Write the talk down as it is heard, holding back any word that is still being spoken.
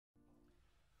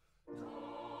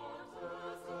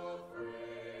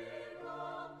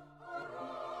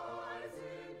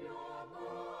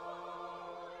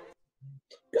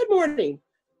morning.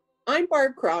 I'm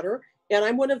Barb Crowder, and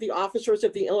I'm one of the officers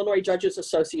of the Illinois Judges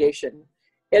Association.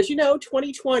 As you know,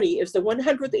 2020 is the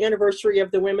 100th anniversary of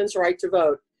the women's right to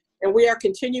vote, and we are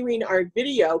continuing our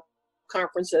video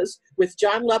conferences with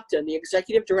John Lupton, the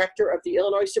Executive Director of the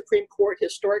Illinois Supreme Court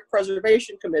Historic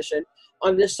Preservation Commission,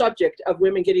 on this subject of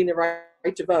women getting the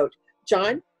right to vote.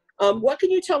 John, what can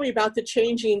you tell me about the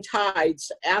changing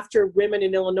tides after women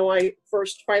in Illinois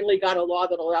first finally got a law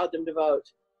that allowed them to vote?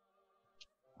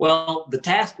 Well, the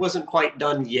task wasn't quite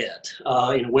done yet.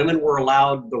 Women were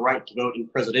allowed the right to vote in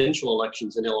presidential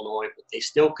elections in Illinois, but they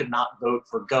still could not vote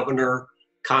for governor,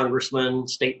 congressman,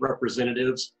 state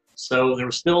representatives. So there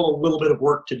was still a little bit of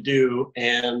work to do,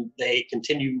 and they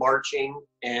continued marching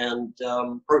and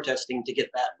protesting to get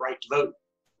that right to vote.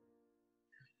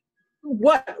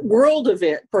 What world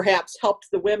event perhaps helped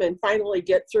the women finally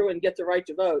get through and get the right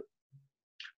to vote?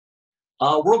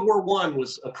 World War I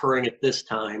was occurring at this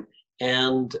time.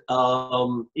 And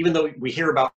even though we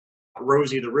hear about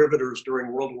Rosie the Riveters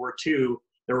during World War II,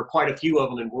 there were quite a few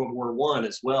of them in World War I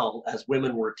as well, as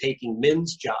women were taking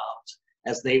men's jobs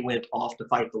as they went off to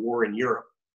fight the war in Europe.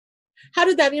 How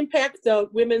did that impact the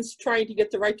women's trying to get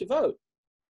the right to vote?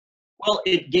 Well,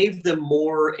 it gave them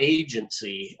more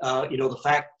agency. The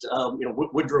fact,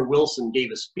 Woodrow Wilson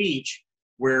gave a speech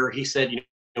where he said,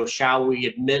 shall we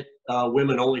admit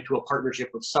women only to a partnership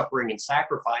of suffering and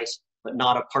sacrifice, but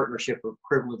not a partnership of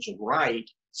privilege and right.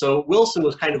 So Wilson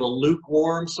was kind of a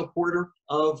lukewarm supporter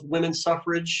of women's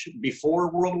suffrage before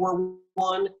World War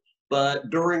I, but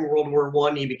during World War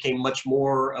I, he became much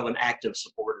more of an active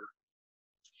supporter.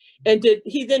 And did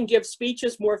he then give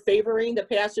speeches more favoring the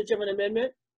passage of an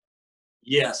amendment?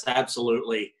 Yes,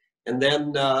 absolutely. And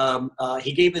then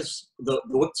he gave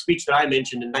the speech that I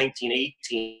mentioned in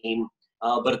 1918,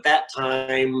 but at that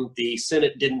time, the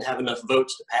Senate didn't have enough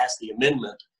votes to pass the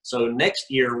amendment. So next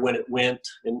year, when it went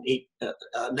in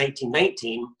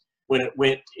 1919, when it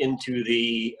went into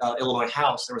the Illinois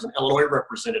House, there was an Illinois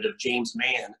representative, James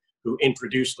Mann, who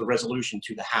introduced the resolution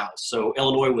to the House. So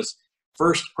Illinois was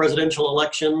first presidential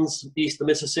elections east of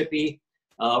Mississippi,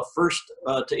 first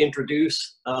to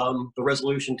introduce the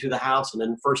resolution to the House, and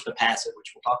then first to pass it,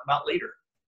 which we'll talk about later.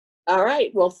 All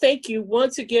right. Well, thank you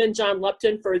once again, John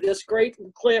Lupton, for this great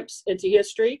glimpse into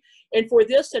history. And for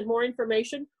this and more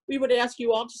information, we would ask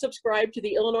you all to subscribe to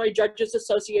the Illinois Judges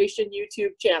Association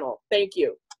YouTube channel. Thank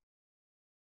you.